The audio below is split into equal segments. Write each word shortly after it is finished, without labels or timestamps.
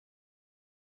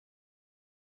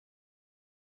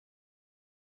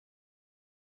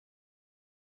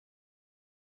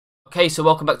Okay, so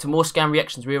welcome back to more Scam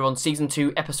Reactions. We're on Season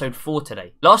 2, Episode 4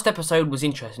 today. Last episode was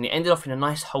interesting. It ended off in a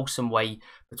nice, wholesome way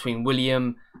between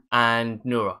William and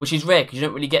Nora, which is rare because you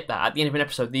don't really get that. At the end of an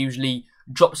episode, they usually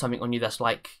drop something on you that's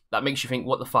like, that makes you think,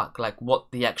 what the fuck? Like,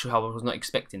 what the actual hell I was not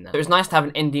expecting that. So it's nice to have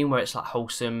an ending where it's like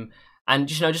wholesome and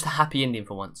just, you know, just a happy ending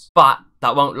for once. But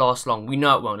that won't last long. We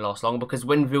know it won't last long because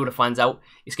when Vilda finds out,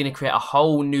 it's going to create a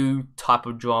whole new type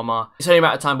of drama. It's only a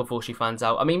matter of time before she finds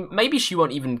out. I mean, maybe she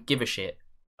won't even give a shit.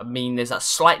 I mean, there's a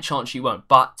slight chance she won't,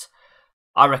 but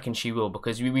I reckon she will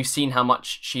because we've seen how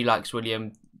much she likes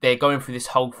William. They're going through this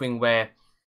whole thing where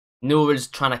Nora's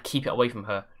trying to keep it away from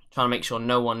her, trying to make sure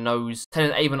no one knows,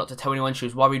 telling Ava not to tell anyone. She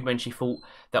was worried when she thought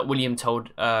that William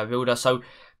told Vilda. So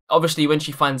obviously, when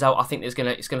she finds out, I think it's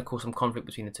gonna cause some conflict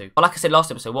between the two. But like I said last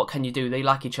episode, what can you do? They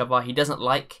like each other. He doesn't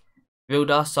like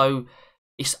Vilda, so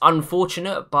it's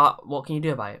unfortunate. But what can you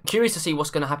do about it? I'm curious to see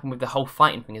what's gonna happen with the whole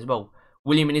fighting thing as well.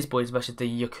 William and his boys versus the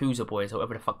Yakuza boys, or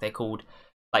whatever the fuck they're called.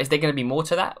 Like, is there going to be more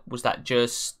to that? Was that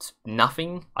just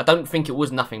nothing? I don't think it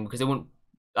was nothing because they wouldn't,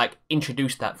 like,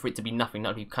 introduce that for it to be nothing. That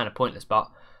would be kind of pointless. But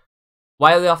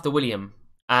why are they after William?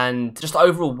 And just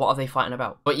overall, what are they fighting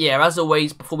about? But yeah, as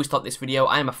always, before we start this video,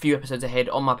 I am a few episodes ahead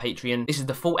on my Patreon. This is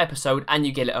the full episode and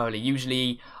you get it early.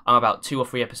 Usually, I'm about 2 or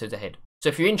 3 episodes ahead. So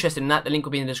if you're interested in that, the link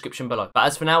will be in the description below. But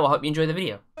as for now, I hope you enjoy the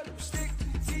video.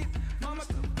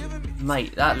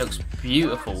 Mate, that looks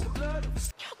beautiful.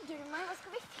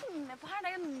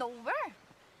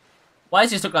 Why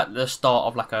does this look like the start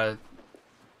of like a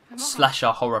slasher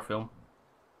horror film?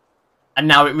 And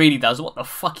now it really does. What the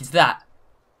fuck is that?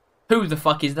 Who the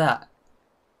fuck is that?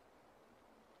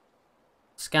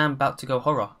 Scam about to go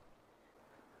horror.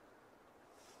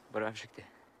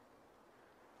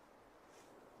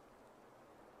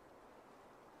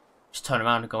 Just turn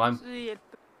around and go home.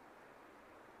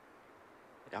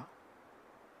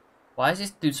 Why is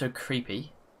this dude so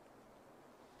creepy?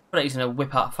 I thought he's gonna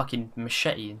whip out a fucking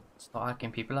machete and start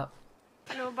hacking people up.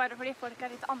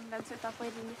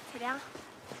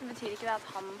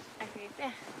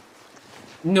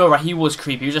 Nora, he was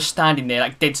creepy. He was just standing there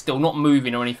like dead still, not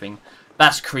moving or anything.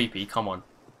 That's creepy, come on.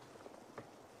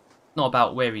 Not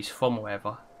about where he's from or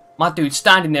whatever. My dude's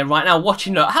standing there right now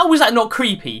watching her. How was that not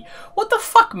creepy? What the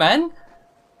fuck, man?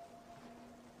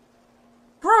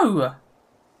 Bro!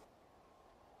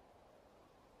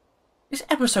 This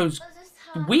episode's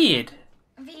weird.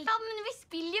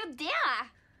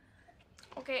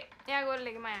 Okay, jeg går og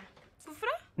legger meg. Hvorfor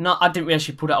det? No, I didn't realize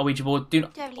she pulled out a Ouija board.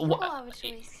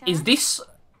 Is this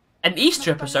an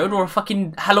Easter episode or a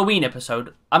fucking Halloween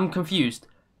episode? I'm confused.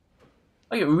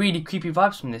 I get really creepy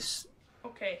vibes from this.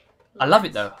 Okay. I love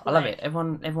it though. I love it.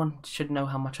 Everyone should know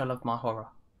how much I love my horror.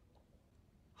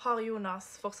 Har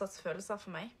Jonas fortsatt følelser for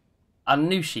meg? I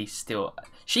knew she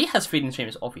has feelings for him,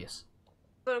 it's obvious.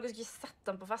 Så dere skulle sett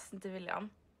den på festen til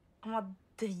William. Han var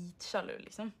dritsjalu,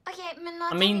 liksom. Okay, men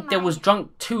nå I mean, there was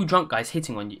two drunk guys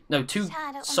hitting on you. No, two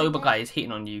sober guys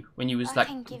hitting on you when you was like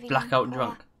blackout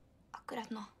drunk.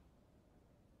 Akkurat nå.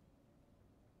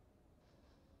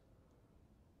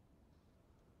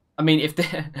 I mean, if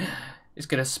it's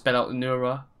gonna spell out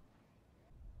Nora.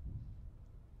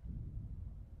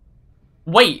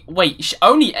 Wait,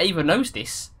 only Ava knows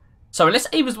this. So unless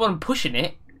Ava's the one pushing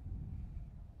it.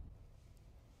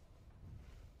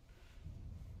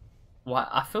 Well,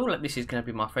 I feel like this is going to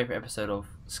be my favourite episode of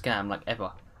Scam, like,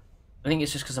 ever. I think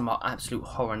it's just because I'm an absolute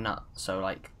horror nut. So,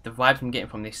 like, the vibes I'm getting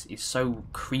from this is so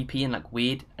creepy and, like,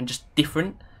 weird and just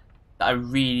different that I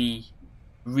really,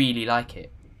 really like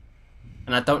it.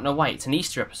 And I don't know why. It's an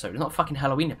Easter episode. It's not a fucking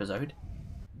Halloween episode.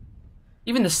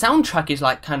 Even the soundtrack is,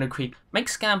 like, kind of creepy. Make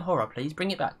Scam horror, please. Bring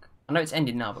it back. I know it's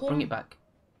ended now, but bring it back.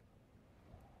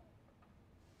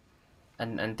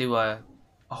 And do a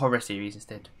horror series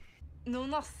instead.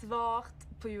 Noen har svart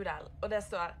på Jodel, og det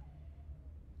står: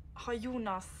 Har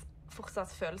Jonas fortsatt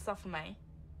følelser for meg?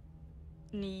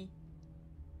 9.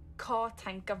 Hva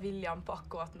tenker William på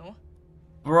akkurat nå?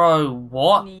 Bro,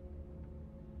 what? 9.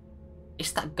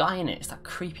 It's that guy in it. It's that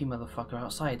creepy motherfucker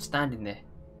outside standing there.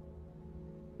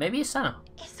 Maybe it's Santa.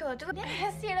 Jeg så du det.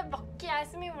 Jeg sier det var ikke jeg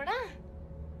som gjorde det.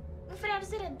 Hvorfor er du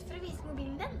så redd for å vise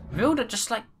mobilen din? Vilda just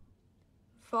like...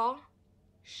 Hva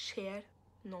skjer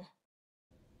nå?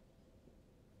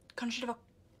 Kanskje det var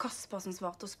Kasper som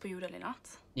svarte oss på Jodel I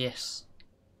natt? Yes.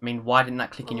 I mean, why didn't that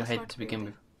click in your head to begin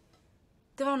with?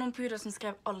 Det var noen på Jodel som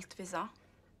skrev alt vi sa.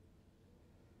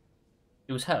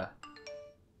 It was her.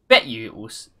 Bet you it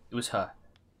was her.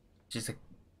 She's a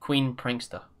queen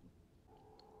prankster.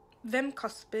 Hvem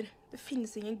Kasper? Det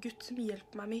finnes ingen gutt som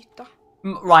hjelper meg med hytta.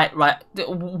 Right.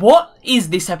 What is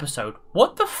this episode?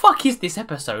 What the fuck is this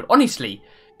episode? Honestly,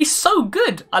 it's so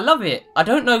good. I love it. I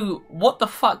don't know what the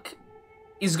fuck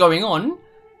is going on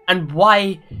and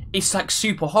why it's like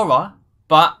super horror,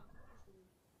 but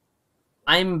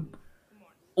I'm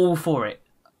all for it.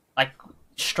 Like,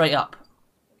 straight up.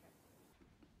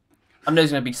 I know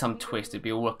there's going to be some twist, it'll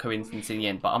be all a coincidence in the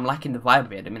end, but I'm liking the vibe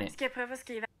of it at the minute.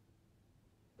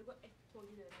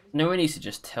 No one needs to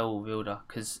just tell Vilda,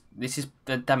 because this is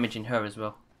damaging her as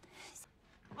well.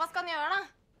 Hva skal han gjøre da?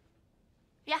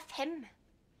 Vi 5.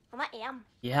 Han 1.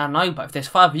 Yeah, I know, but if there's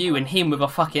 5 of you and him with a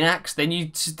fucking axe, then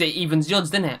it evens the odds,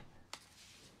 doesn't it?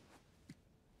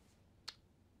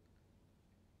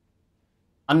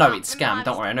 I know it's SKAM,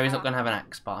 don't worry, I know he's not going to have an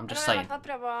axe, but I'm just saying.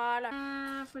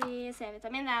 Fordi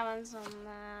C-vitamin er jo en sånn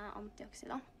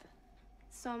antioksidant.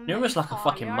 You're almost like a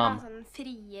fucking mum.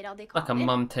 Like a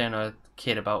mum telling a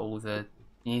kid about all the...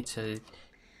 You need to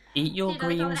eat your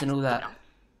greens and all that.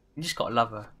 You just gotta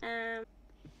love her.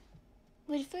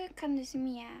 Hvorfor kan du så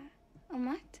mye om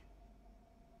mat?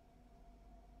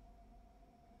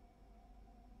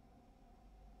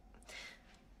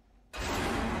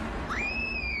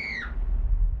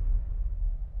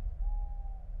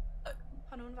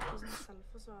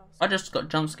 I just got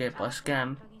jump scared by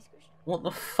SKAM. What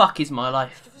the fuck is my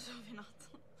life?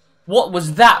 What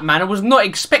was that, man? I was not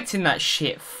expecting that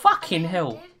shit. Fucking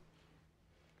hell.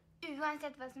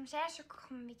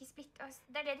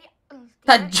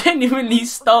 That genuinely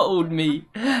startled me.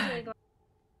 I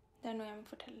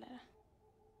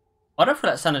don't feel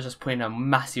like Sanna's just putting a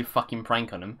massive fucking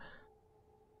prank on him.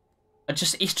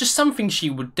 It's just something she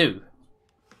would do.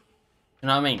 You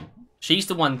know what I mean? She's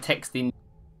the one texting.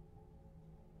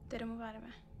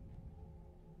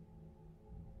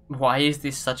 Why is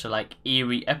this such a like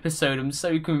eerie episode? I'm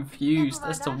so confused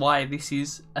as to why this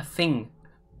is a thing.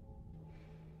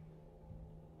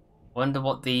 I wonder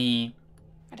what the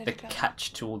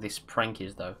catch to all this prank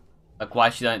is though. Like why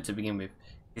she done it to begin with.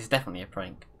 It's definitely a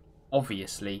prank.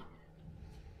 Obviously.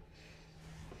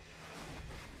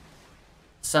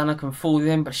 Sanna can fool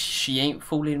them, but she ain't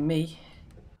fooling me.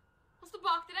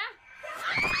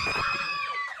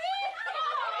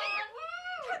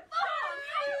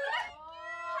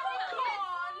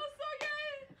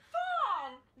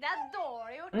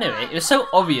 I knew it. It was so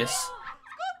obvious.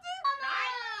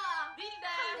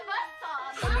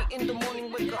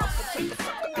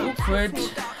 Awkward.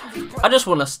 I just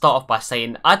want to start off by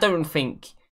saying I don't think,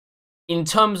 in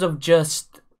terms of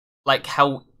just like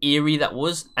how eerie that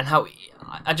was and how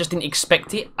I just didn't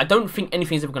expect it, I don't think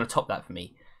anything's ever going to top that for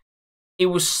me. It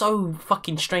was so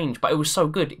fucking strange, but it was so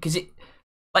good because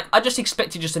I just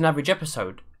expected just an average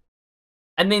episode,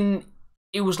 and then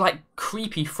it was like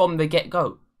creepy from the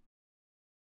get-go.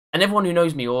 And everyone who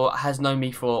knows me or has known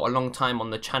me for a long time on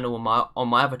the channel, on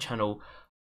my other channel,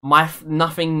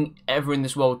 nothing ever in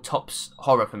this world tops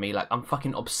horror for me. Like, I'm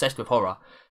fucking obsessed with horror.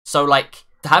 So, like,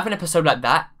 to have an episode like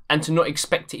that and to not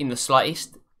expect it in the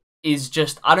slightest is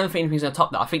just... I don't think anything's going to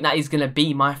top that. I think that is going to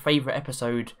be my favourite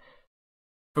episode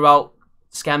throughout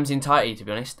SKAM's entirety, to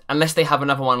be honest. Unless they have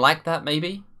another one like that,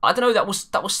 maybe. I don't know, that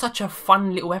was such a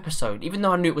fun little episode. Even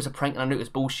though I knew it was a prank and I knew it was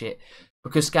bullshit.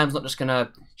 Because SKAM's not just going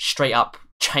to straight up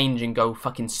change and go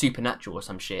fucking supernatural or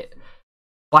some shit.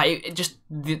 But it just,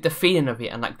 the feeling of it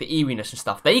and like the eeriness and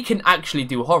stuff, they can actually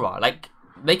do horror. Like,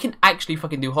 they can actually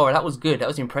fucking do horror. That was good. That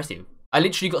was impressive. I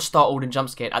literally got startled and jump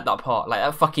scared at that part. Like,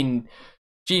 that fucking,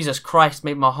 Jesus Christ,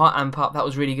 made my heart amp up. That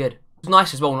was really good. It was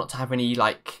nice as well not to have any,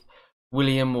 like,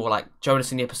 William or, like,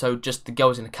 Jonas in the episode. Just the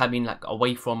girls in the cabin, like,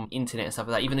 away from internet and stuff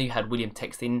like that. Even though you had William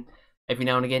texting every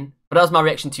now and again. But that was my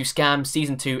reaction to SKAM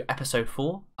Season 2, Episode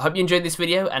 4. I hope you enjoyed this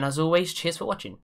video, and as always, cheers for watching.